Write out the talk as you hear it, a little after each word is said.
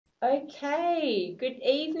Okay, good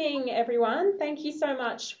evening, everyone. Thank you so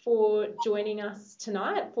much for joining us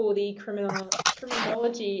tonight for the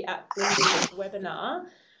Criminology at Flinders webinar.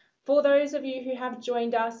 For those of you who have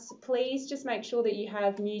joined us, please just make sure that you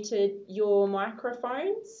have muted your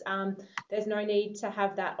microphones. There's no need to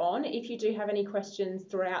have that on. If you do have any questions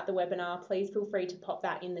throughout the webinar, please feel free to pop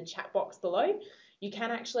that in the chat box below. You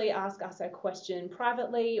can actually ask us a question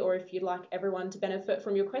privately, or if you'd like everyone to benefit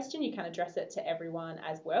from your question, you can address it to everyone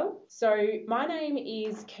as well. So my name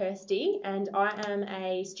is Kirsty and I am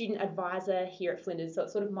a student advisor here at Flinders. So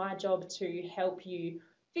it's sort of my job to help you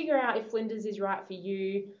figure out if Flinders is right for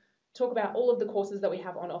you, talk about all of the courses that we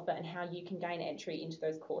have on offer and how you can gain entry into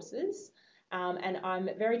those courses. And I'm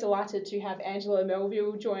very delighted to have Angela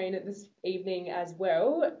Melville join this evening as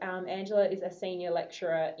well. Angela is a senior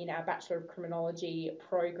lecturer in our Bachelor of Criminology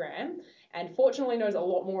program and fortunately knows a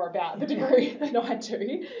lot more about the degree than I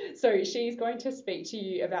do. So she's going to speak to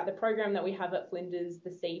you about the program that we have at Flinders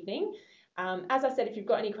this evening. As I said, if you've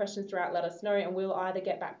got any questions throughout, let us know and we'll either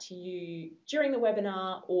get back to you during the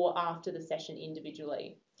webinar or after the session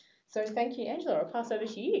individually. So thank you, Angela. I'll pass over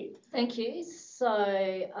to you. Thank you. So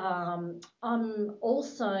I'm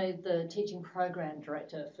also the teaching program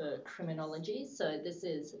director for criminology. So this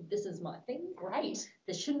is my thing. Great.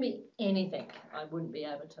 There shouldn't be anything I wouldn't be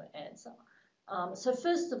able to answer. So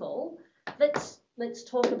first of all, let's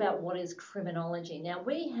talk about what is criminology. Now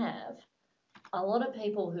we have a lot of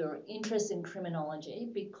people who are interested in criminology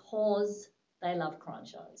because they love crime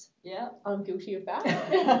shows. Yeah, I'm guilty of that.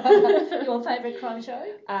 Your favourite crime show?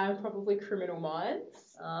 Probably Criminal Minds.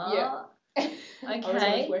 Yeah. Okay. I was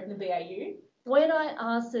always working the BAU. When I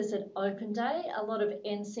asked this at Open Day, a lot of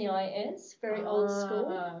NCIS, very old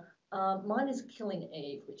school. Mine is Killing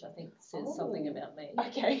Eve, which I think says something about me.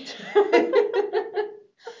 Okay.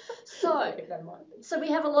 So we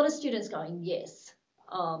have a lot of students going, yes,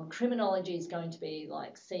 criminology is going to be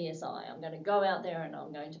like CSI. I'm going to go out there and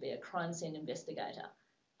I'm going to be a crime scene investigator.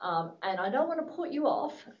 And I don't want to put you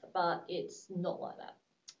off, but it's not like that.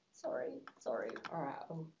 Sorry. All right.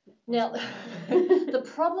 Now, the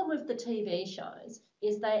problem with the TV shows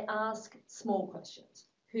is they ask small questions.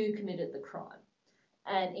 Who committed the crime?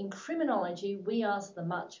 And in criminology, we ask the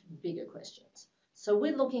much bigger questions. So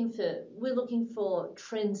we're looking for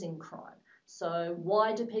trends in crime. So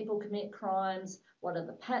why do people commit crimes? What are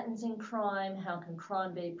the patterns in crime? How can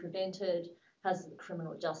crime be prevented? How does the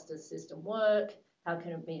criminal justice system work? How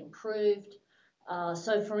can it be improved?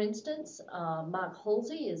 So for instance, Mark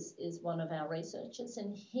Halsey is one of our researchers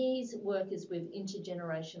and his work is with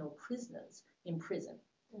intergenerational prisoners in prison.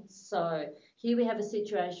 So here we have a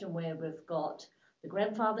situation where we've got the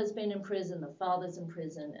grandfather's been in prison, the father's in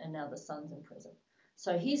prison, and now the son's in prison.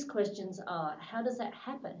 So his questions are, how does that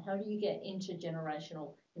happen? How do you get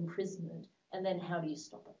intergenerational imprisonment? And then how do you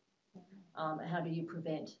stop it? How do you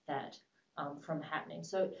prevent that from happening?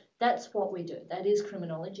 So that's what we do. That is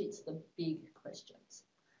criminology. It's the big questions.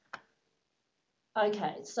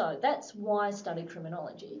 Okay, so that's why I study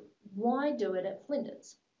criminology. Why do it at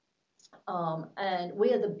Flinders? And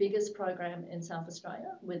we are the biggest program in South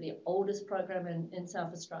Australia. We're the oldest program in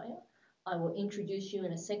South Australia. I will introduce you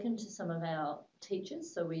in a second to some of our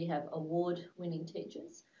teachers. So we have award-winning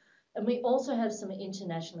teachers. And we also have some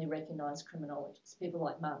internationally recognised criminologists, people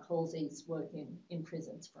like Mark Halsey's work in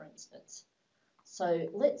prisons, for instance. So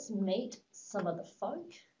let's meet some of the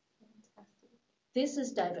folk. Fantastic. This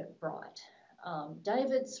is David Bright.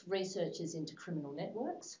 David's research is into criminal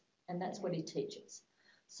networks, and that's what he teaches.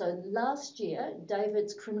 So last year,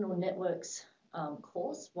 David's criminal networks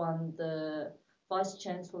course won the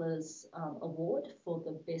Vice-Chancellor's award for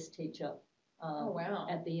the best teacher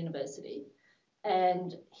at the university.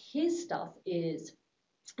 And his stuff is,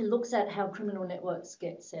 it looks at how criminal networks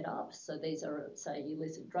get set up. So these are, say,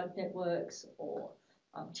 illicit drug networks or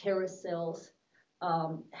terrorist cells.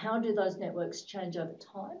 How do those networks change over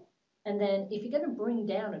time? And then if you're going to bring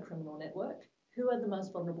down a criminal network, who are the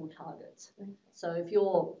most vulnerable targets? So if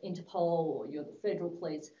you're Interpol or you're the federal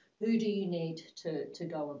police, who do you need to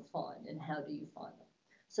go and find and how do you find them?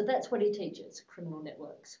 So that's what he teaches, criminal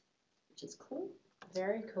networks, which is cool.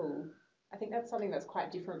 Very cool. I think that's something that's quite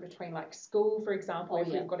different between like school, for example, if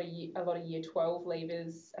we've got a lot of year 12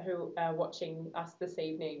 leavers who are watching us this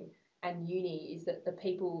evening, and uni, is that the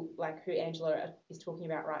people like who Angela is talking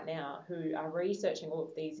about right now, who are researching all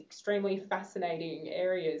of these extremely fascinating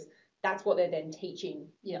areas, that's what they're then teaching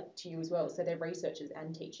to you as well. So they're researchers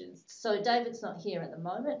and teachers. So David's not here at the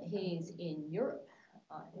moment. He's in Europe.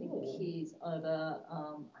 I think he's over,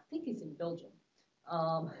 I think he's in Belgium.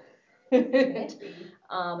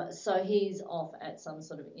 So he's off at some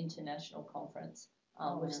sort of international conference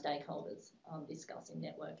with stakeholders discussing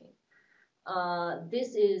networking.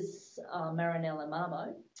 This is Marinella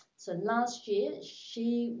Marmo. So last year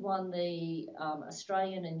she won the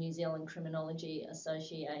Australian and New Zealand Criminology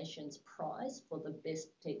Association's prize for the best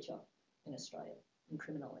teacher in Australia in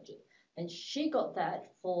criminology. And she got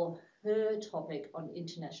that for her topic on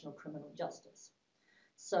international criminal justice.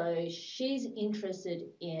 So she's interested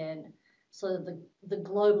in sort of the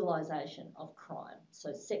globalization of crime.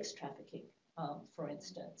 So sex trafficking, for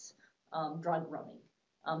instance, drug running,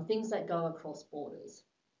 things that go across borders.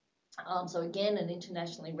 So again, an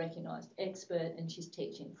internationally recognised expert, and she's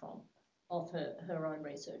teaching of her own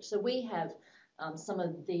research. So we have some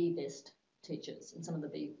of the best teachers and some of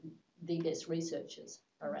the best researchers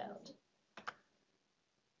around.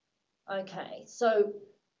 Okay, so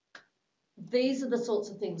these are the sorts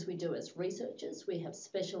of things we do as researchers. We have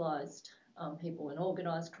specialised people in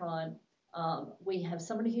organised crime. We have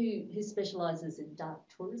somebody who specialises in dark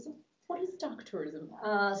tourism. What is dark tourism?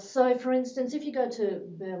 So, for instance, if you go to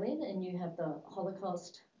Berlin and you have the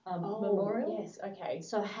Holocaust Memorial. Yes, okay.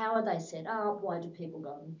 So how are they set up? Why do people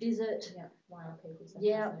go and visit? Yeah, why are people so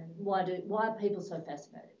fascinated? Why are people so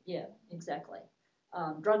fascinated? Yeah, exactly.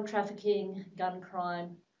 Drug trafficking, gun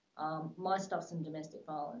crime, my stuff's in domestic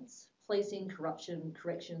violence, policing, corruption,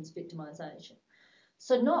 corrections, victimisation.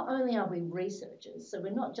 So not only are we researchers, so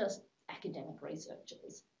we're not just academic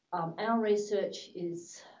researchers. Our research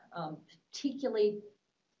is particularly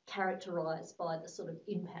characterised by the sort of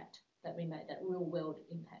impact that we make, that real world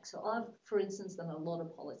impact. So I've, for instance, done a lot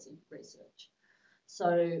of policy research.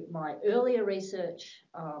 So my earlier research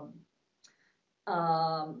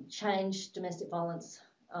changed domestic violence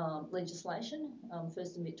legislation,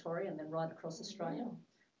 first in Victoria and then right across Australia.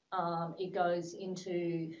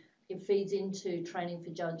 It feeds into training for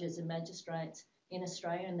judges and magistrates in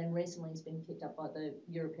Australia, and then recently has been picked up by the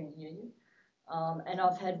European Union. And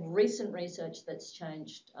I've had recent research that's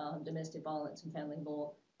changed domestic violence and family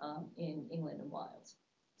law in England and Wales.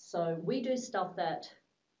 So we do stuff that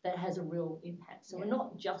has a real impact. So we're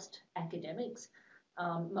not just academics.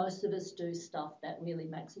 Most of us do stuff that really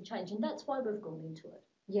makes a change, and that's why we've gone into it.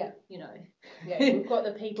 Yeah. You know. Yeah, we've got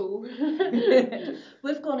the people.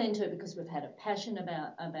 We've gone into it because we've had a passion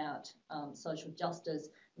about social justice,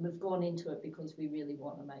 and we've gone into it because we really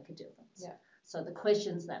want to make a difference. Yeah. So the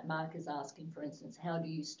questions that Mark is asking, for instance, how do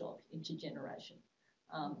you stop intergeneration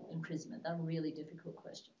imprisonment? They're really difficult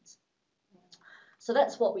questions. So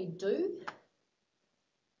that's what we do.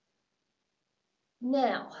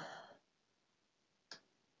 Now,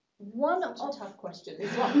 Such a tough question,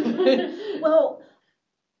 this one. Well,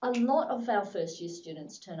 a lot of our first year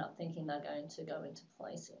students turn up thinking they're going to go into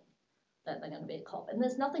policing, that they're going to be a cop, and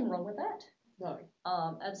there's nothing wrong with that. No.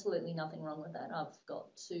 Absolutely nothing wrong with that. I've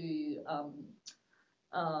got two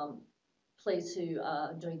police who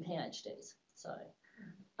are doing PhDs. So,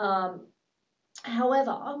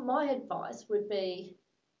 however, my advice would be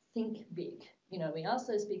think big. You know, we ask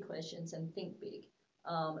those big questions and think big.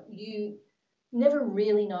 You never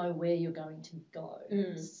really know where you're going to go.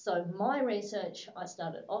 So my research, I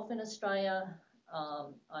started off in Australia.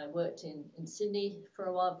 I worked in Sydney for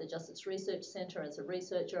a while at the Justice Research Centre as a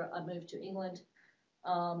researcher. I moved to England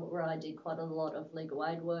where I did quite a lot of legal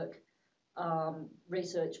aid work,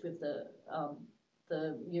 research with the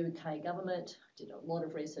UK government, did a lot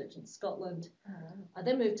of research in Scotland. I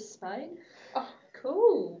then moved to Spain. Oh,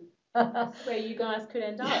 cool. That's where you guys could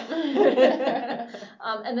end up.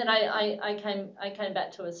 And then I came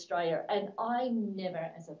back to Australia, and I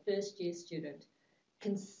never, as a first year student,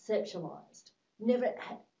 conceptualised, never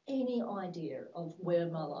had any idea of where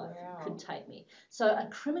my life could take me. So a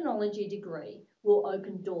criminology degree will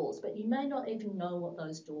open doors, but you may not even know what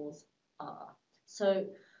those doors are. So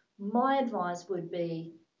my advice would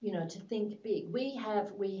be, you know, to think big. We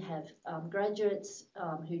have graduates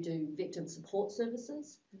who do victim support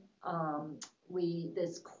services.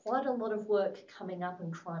 There's quite a lot of work coming up in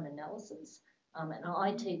crime analysis, and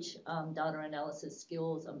I teach data analysis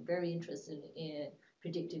skills. I'm very interested in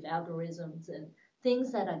predictive algorithms and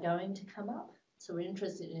things that are going to come up. So we're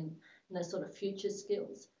interested in those sort of future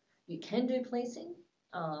skills. You can do policing.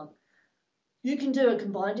 You can do a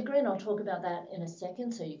combined degree, and I'll talk about that in a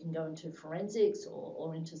second. So you can go into forensics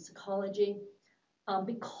or into psychology.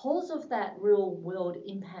 Because of that real world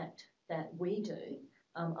impact that we do,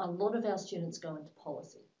 a lot of our students go into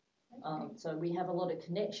policy. So we have a lot of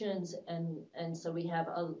connections, and so we have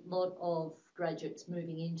a lot of graduates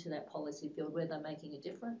moving into that policy field where they're making a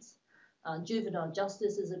difference. Juvenile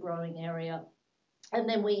justice is a growing area. And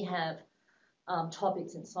then we have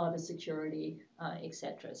topics in cybersecurity,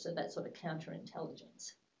 etc. So that sort of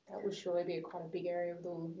counterintelligence. That would surely be quite a big area with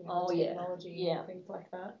all, Oh, the technology yeah. and things like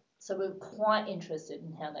that. So we're quite interested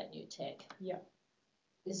in how that new tech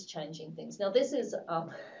is changing things. Now this is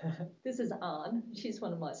this is Anne. She's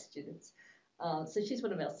one of my students. So she's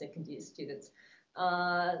one of our second year students.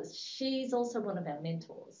 She's also one of our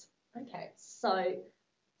mentors. Okay. So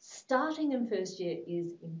starting in first year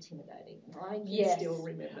is intimidating. I can still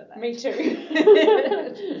remember that. Me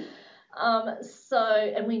too.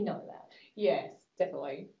 And we know that. Yes,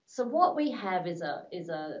 definitely. So what we have is a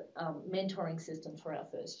mentoring system for our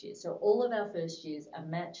first year. So all of our first years are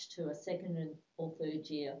matched to a second or third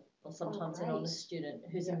year, or sometimes an honours student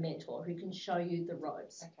who's a mentor who can show you the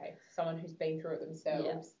ropes. Okay, someone who's been through it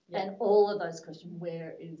themselves. Yeah. And all of those questions: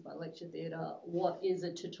 where is my lecture theatre? What is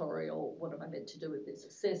a tutorial? What am I meant to do with this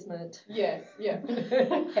assessment? Yes, yeah.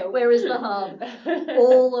 Where is the hub?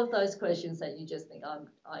 All of those questions that you just think,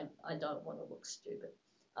 I don't want to look stupid.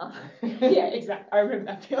 Yeah, exactly. I remember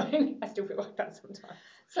that feeling. I still feel like that sometimes.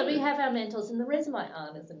 So we have our mentors, and the reason my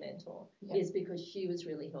aunt is a mentor is because she was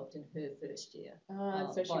really helped in her first year.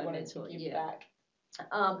 So she wanted to give back.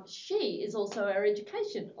 She is also our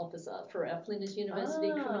education officer for our Flinders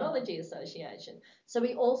University Criminology Association. So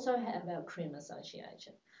we also have our Crim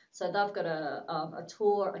Association. So they've got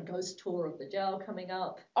a ghost tour of the jail coming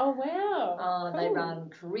up. Oh, wow. Cool. They run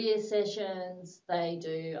career sessions. They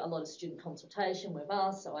do a lot of student consultation with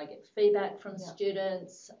us, so I get feedback from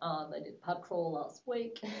students. They did pub crawl last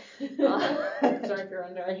week. Sorry if you're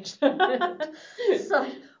underage.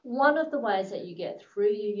 So one of the ways that you get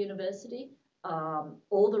through your university,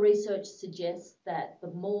 all the research suggests that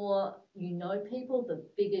the more you know people, the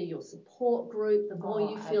bigger your support group, the more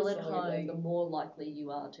you feel at home, the more likely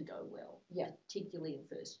you are to go well, particularly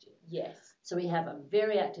in first year. Yes. So we have a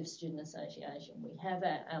very active student association. We have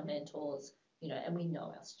our mentors, and we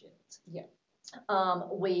know our students. Yeah.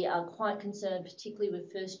 We are quite concerned, particularly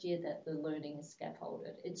with first year, that the learning is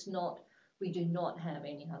scaffolded. We do not have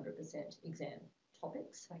any 100% exam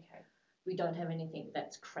topics. Okay. We don't have anything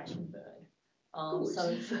that's crash and burn.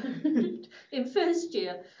 So in first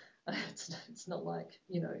year, it's not like,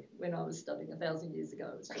 when I was studying 1,000 years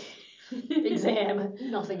ago, it was just exam,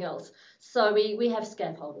 nothing else. So we have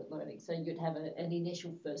scaffolded learning. So you'd have an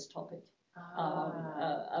initial first topic,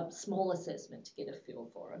 a small assessment to get a feel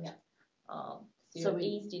for it. Yeah. So we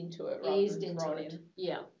eased into it rather than thrown in.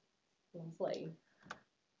 Yeah. Lovely.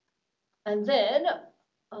 And then,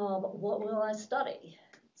 what will I study?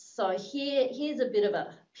 So here's a bit of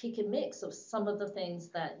a pick and mix of some of the things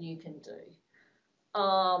that you can do.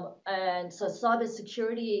 And so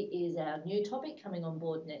cybersecurity is our new topic coming on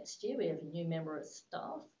board next year. We have a new member of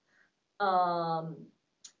staff.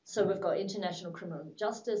 So we've got international criminal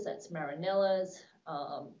justice, that's Marinella's,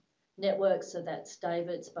 networks, so that's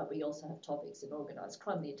David's, but we also have topics in organised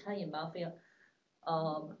crime, the Italian mafia,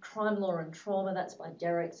 crime law and trauma, that's by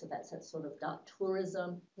Derek, so that's that sort of dark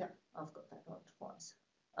tourism. Yeah. I've got that on twice.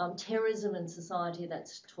 Terrorism and society,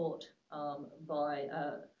 that's taught by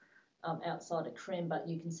outside of Crim, but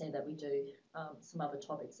you can see that we do some other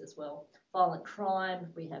topics as well. Violent crime,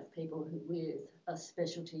 we have people with a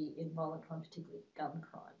specialty in violent crime, particularly gun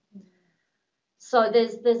crime. Mm. So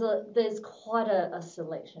there's quite a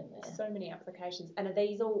selection there. So many applications. And are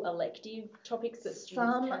these all elective topics that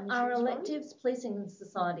students can choose from? Some are electives. Policing and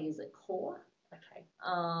society is a core. Okay.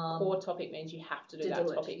 Core topic means you have to do that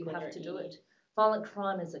topic. You have to do it. Violent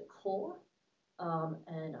crime is a core.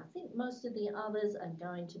 And I think most of the others are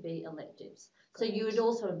going to be electives. Great. So you would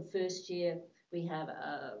also, in first year, we have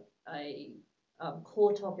a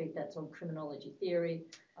core topic that's on criminology theory,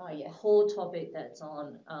 a core topic that's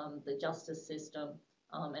on the justice system,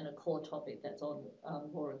 and a core topic that's on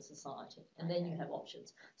law and society. And then you have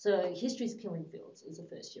options. So history's killing fields is a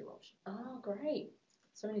first year option. Oh, great.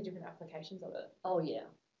 So many different applications of it. Oh, yeah.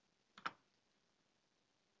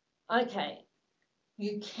 Okay.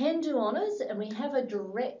 You can do honours, and we have a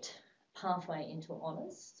direct pathway into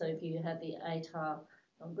honours. So if you have the ATAR,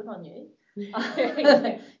 good on you.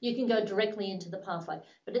 You can go directly into the pathway,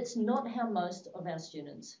 but it's not how most of our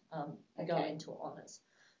students go into honours.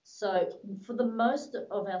 So for the most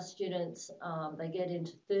of our students, they get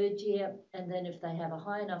into third year, and then if they have a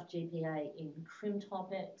high enough GPA in crim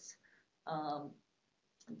topics,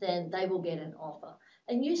 then they will get an offer.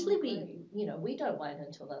 And usually we don't wait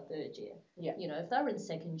until their third year. Yeah. If they're in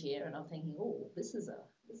second year and I'm thinking, oh, this is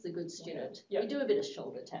a good student, we do a bit of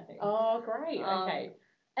shoulder tapping. Oh, great. Okay.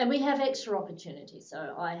 And we have extra opportunities.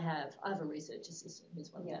 So I have a research assistant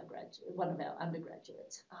who's one of our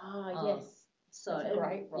undergraduates. Ah, yes. So that's a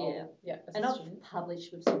great role. Yeah. And I've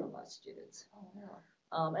published with some of my students. Oh,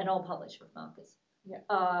 wow. And I'll publish with Marcus.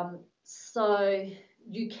 Yeah. So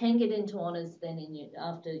you can get into honours then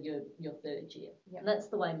after your third year. Yeah. And that's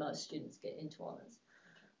the way most students get into honours.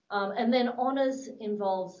 And then honours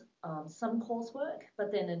involves some coursework,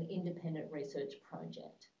 but then an independent research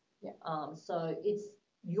project. Yeah. So it's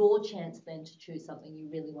your chance then to choose something you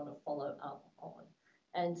really want to follow up on.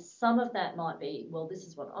 And some of that might be, well, this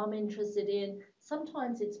is what I'm interested in.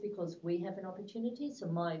 Sometimes it's because we have an opportunity. So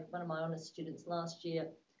one of my honours students last year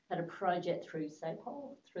had a project through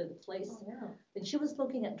SAPOL, through the police. Oh, yeah. And she was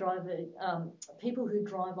looking at people who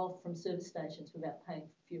drive off from service stations without paying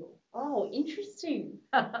for fuel. Oh, interesting.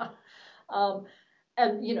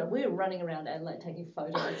 And, you know, we were running around Adelaide taking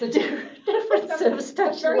photos of different service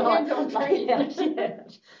stations. Very hands-on training.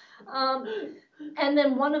 And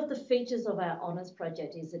then one of the features of our honours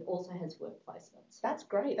project is it also has work placements. That's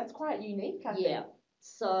great. That's quite unique, I think. Yeah.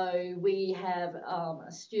 So we have a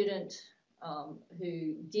student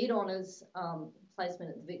who did honours placement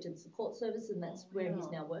at the Victim Support Service, and that's where he's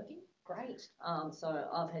now working. Great. So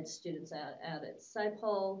I've had students out at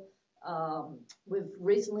SAPOL. We've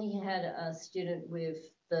recently had a student with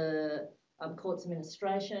the Courts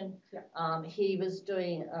Administration. Yeah. He was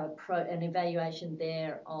doing an evaluation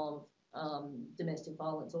there of domestic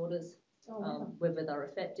violence orders, whether they're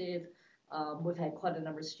effective. We've had quite a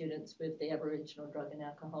number of students with the Aboriginal Drug and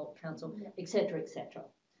Alcohol Council, etc., etc.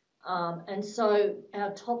 And so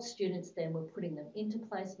our top students then, we're putting them into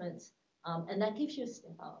placements, and that gives you a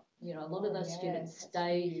step up. You know, a lot of those students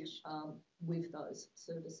stay with those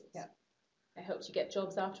services. Yeah. It helps you get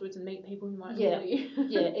jobs afterwards and meet people who might Yeah. know you.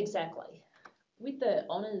 Yeah, exactly. With the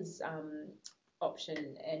honours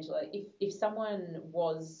option, Angela, if someone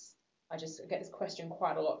was, I just get this question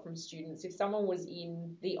quite a lot from students, if someone was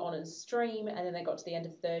in the honours stream and then they got to the end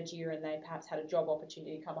of third year and they perhaps had a job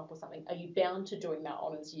opportunity come up or something, are you bound to doing that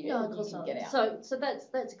honours year? No, of course not. Get out? So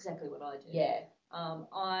that's exactly what I do. Yeah.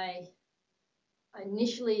 I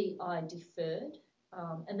initially deferred,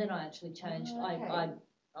 and then I actually changed. Oh, okay.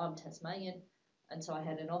 I'm Tasmanian, and so I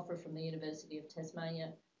had an offer from the University of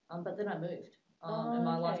Tasmania, but then I moved, and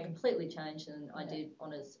my life completely changed, and I did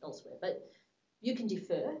honours elsewhere. But you can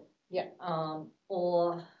defer,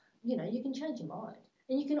 or you know, you can change your mind,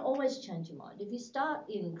 and you can always change your mind. If you start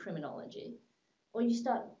in criminology, or you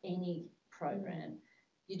start any program,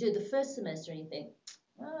 you do the first semester and you think,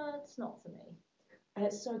 it's not for me. And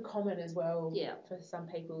it's so common as well for some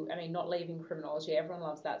people. I mean, not leaving criminology, everyone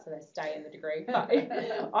loves that, so they stay in the degree. But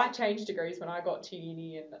I changed degrees when I got to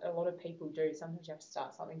uni, and a lot of people do. Sometimes you have to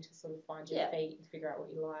start something to sort of find your feet and figure out what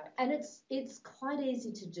you like. And it's quite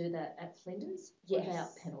easy to do that at Flinders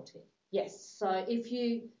without penalty. Yes. So if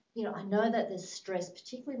you know, I know that there's stress,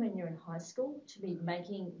 particularly when you're in high school, to be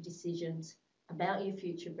making decisions about your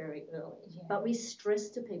future very early. Yeah. But we stress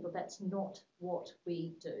to people that's not what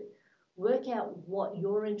we do. Work out what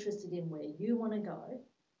you're interested in, where you want to go,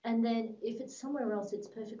 and then if it's somewhere else, it's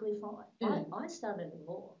perfectly fine. I started in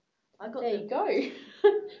law. There you go.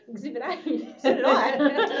 Exhibit A. So did I.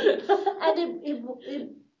 And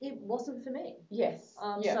it wasn't for me. Yes.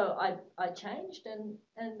 So I changed, and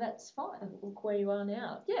that's fine. And look where you are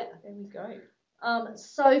now. Yeah. There we go.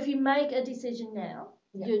 So if you make a decision now,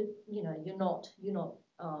 you're not.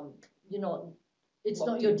 It's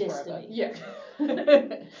not your destiny. Yeah.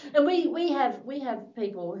 And we have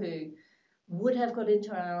people who would have got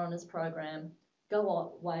into our honours program,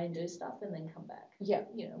 go away and do stuff, and then come back. Yeah.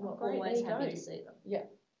 You know, we're always happy to see them. Yeah.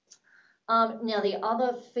 Now the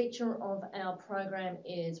other feature of our program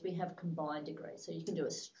is we have combined degrees, so you can do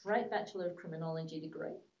a straight Bachelor of Criminology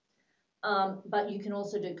degree, but you can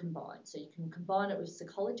also do combined. So you can combine it with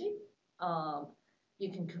psychology.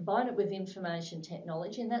 You can combine it with information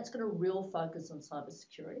technology, and that's got a real focus on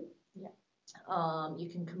cybersecurity. Yeah. You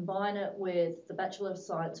can combine it with the Bachelor of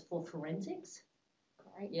Science for Forensics.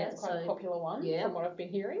 Great. Yeah, that's quite a popular one from what I've been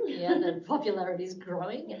hearing. Yeah, the popularity is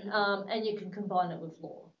growing. And you can combine it with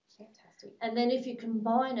law. Fantastic. And then if you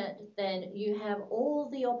combine it, then you have all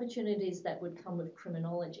the opportunities that would come with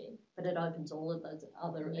criminology, but it opens all of those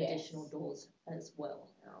other additional doors as well.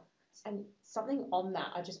 Wow. And something on that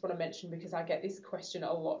I just want to mention, because I get this question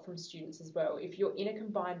a lot from students as well. If you're in a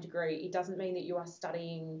combined degree, it doesn't mean that you are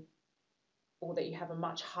studying or that you have a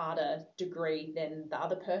much harder degree than the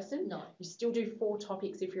other person. No. You still do 4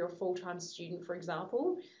 topics if you're a full-time student, for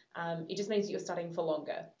example. It just means that you're studying for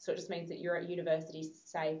longer. So it just means that you're at university,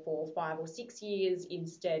 say, for 5 or 6 years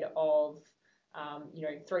instead of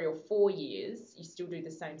 3 or 4 years. You still do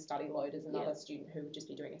the same study load as another student who would just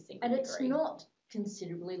be doing a single degree. And it's not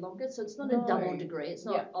considerably longer, so it's not a double degree. It's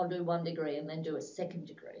not I'll do 1 degree and then do a second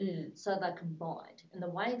degree. So they're combined. And the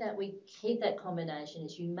way that we keep that combination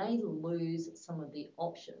is you may lose some of the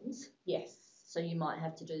options. Yes. So you might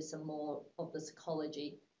have to do some more of the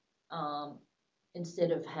psychology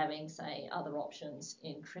instead of having, say, other options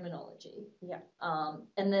in criminology. Yeah.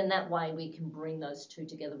 And then that way we can bring those two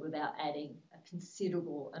together without adding a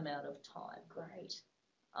considerable amount of time. Great.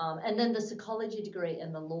 And then the psychology degree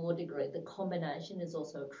and the law degree, the combination is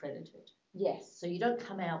also accredited. Yes. So you don't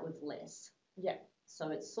come out with less. Yeah.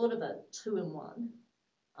 So it's sort of a 2-in-1.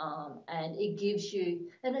 And it gives you,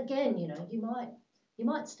 and again, you know, you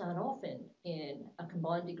might start off in a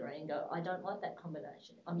combined degree and go, I don't like that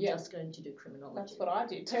combination. I'm just going to do criminology. That's what I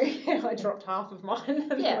did too. I dropped half of mine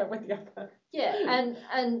and went with the other. Yeah,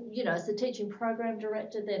 and you know, as the teaching program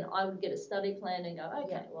director, then I would get a study plan and go,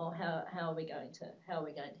 okay, well, how are we going to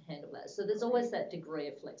handle that? So there's always that degree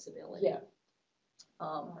of flexibility. Yeah.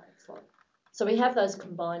 Excellent. So we have those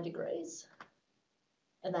combined degrees,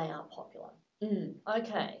 and they are popular.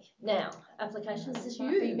 Okay, now applications. This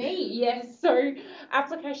might be me. Yes, so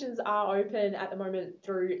applications are open at the moment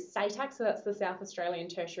through SATAC, so that's the South Australian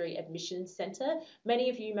Tertiary Admissions Centre.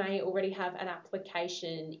 Many of you may already have an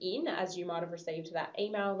application in, as you might have received that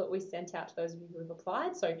email that we sent out to those of you who have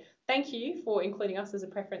applied. So thank you for including us as a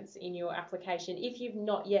preference in your application. If you've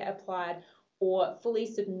not yet applied or fully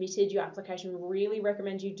submitted your application, we really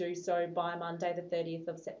recommend you do so by Monday the 30th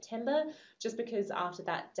of September, just because after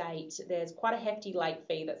that date there's quite a hefty late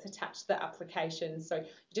fee that's attached to the application, so you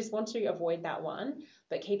just want to avoid that one.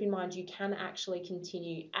 But keep in mind you can actually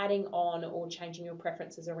continue adding on or changing your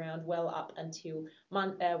preferences around well up until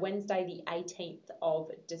Wednesday the 18th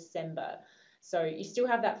of December. So you still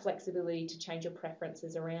have that flexibility to change your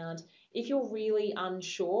preferences around. If you're really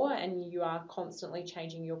unsure and you are constantly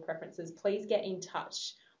changing your preferences, please get in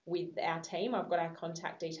touch with our team. I've got our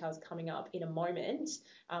contact details coming up in a moment.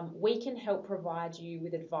 We can help provide you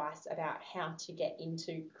with advice about how to get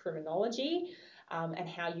into criminology and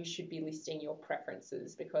how you should be listing your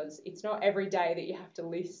preferences, because it's not every day that you have to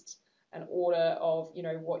list an order of, you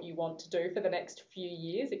know, what you want to do for the next few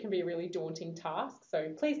years. It can be a really daunting task. So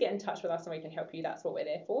please get in touch with us and we can help you. That's what we're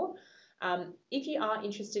there for. If you are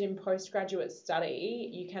interested in postgraduate study,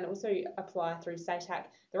 you can also apply through SATAC.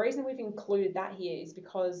 The reason we've included that here is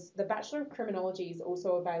because the Bachelor of Criminology is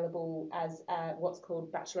also available as what's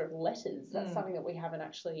called Bachelor of Letters. That's something that we haven't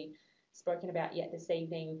actually spoken about yet this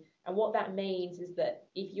evening. And what that means is that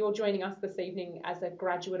if you're joining us this evening as a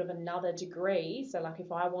graduate of another degree, so like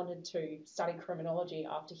if I wanted to study criminology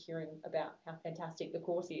after hearing about how fantastic the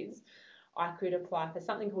course is, I could apply for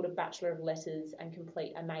something called a Bachelor of Letters and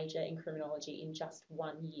complete a major in criminology in just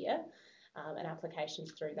 1 year. And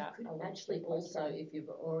applications through that. You could actually also, if you've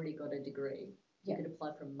already got a degree, you could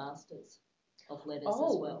apply for a Masters of Letters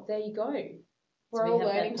as well. There you go. We're all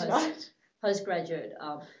learning tonight. Postgraduate,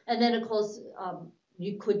 and then of course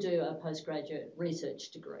you could do a postgraduate research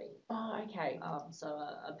degree. Oh, okay. So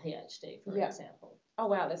a PhD, for example. Oh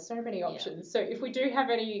wow, there's so many options. So if we do have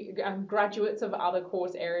any graduates of other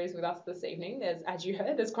course areas with us this evening, there's, as you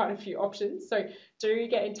heard, there's quite a few options. So do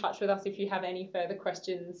get in touch with us if you have any further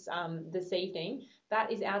questions this evening.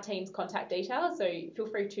 That is our team's contact details. So feel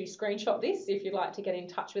free to screenshot this if you'd like to get in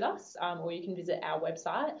touch with us, or you can visit our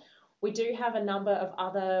website. We do have a number of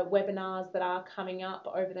other webinars that are coming up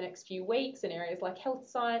over the next few weeks in areas like health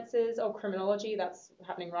sciences or criminology, that's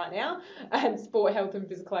happening right now, and sport, health and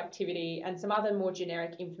physical activity, and some other more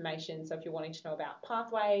generic information. So if you're wanting to know about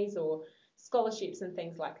pathways or scholarships and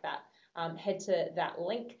things like that, head to that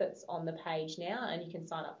link that's on the page now and you can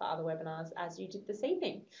sign up for other webinars as you did this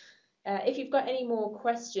evening. If you've got any more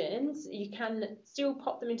questions, you can still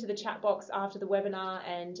pop them into the chat box after the webinar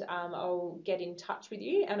and I'll get in touch with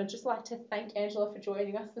you. And I'd just like to thank Angela for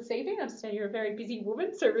joining us this evening. I understand you're a very busy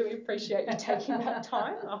woman, so really appreciate you taking that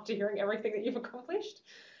time after hearing everything that you've accomplished.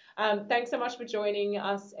 Thanks so much for joining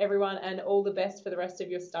us, everyone, and all the best for the rest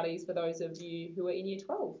of your studies for those of you who are in Year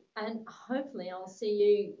 12. And hopefully I'll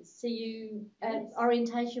see you at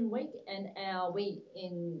orientation week and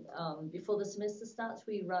before the semester starts,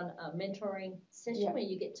 we run a mentoring session where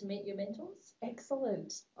you get to meet your mentors.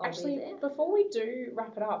 Excellent. Actually, before we do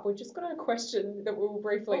wrap it up, we've just got a question that we'll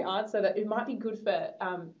briefly answer that it might be good for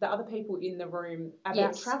the other people in the room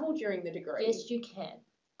about travel during the degree. Yes, you can.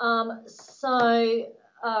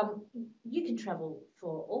 You can travel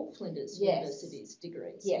for all Flinders University's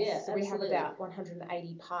degrees. Yes, so we have about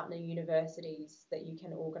 180 partner universities that you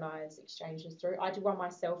can organise exchanges through. I did one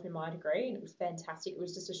myself in my degree and it was fantastic. It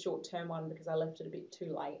was just a short-term one because I left it a bit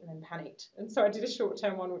too late and then panicked. And so I did a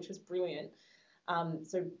short-term one, which was brilliant.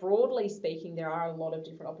 So broadly speaking, there are a lot of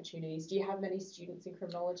different opportunities. Do you have many students in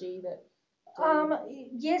criminology that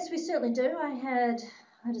Yes, we certainly do. I had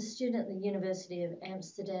a student at the University of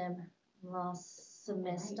Amsterdam last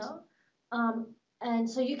semester. And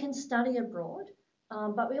so you can study abroad,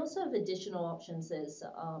 but we also have additional options. There's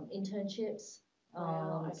internships.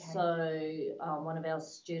 Wow, okay. So one of our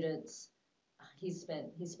students, he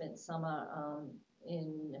spent summer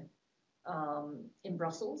in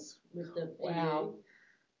Brussels with the Wow.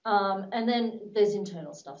 EU. And then there's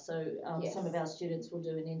internal stuff. So Yes. some of our students will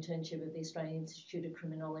do an internship with the Australian Institute of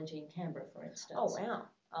Criminology in Canberra, for instance. Oh,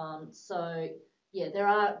 wow. So yeah,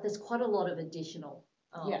 there's quite a lot of additional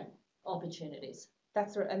opportunities.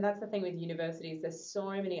 That's the thing with universities. There's so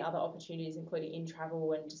many other opportunities, including in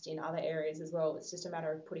travel and just in other areas as well. It's just a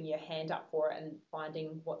matter of putting your hand up for it and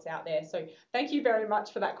finding what's out there. So thank you very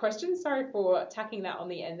much for that question. Sorry for tacking that on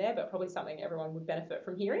the end there, but probably something everyone would benefit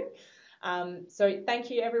from hearing. So thank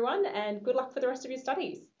you, everyone, and good luck for the rest of your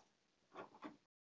studies.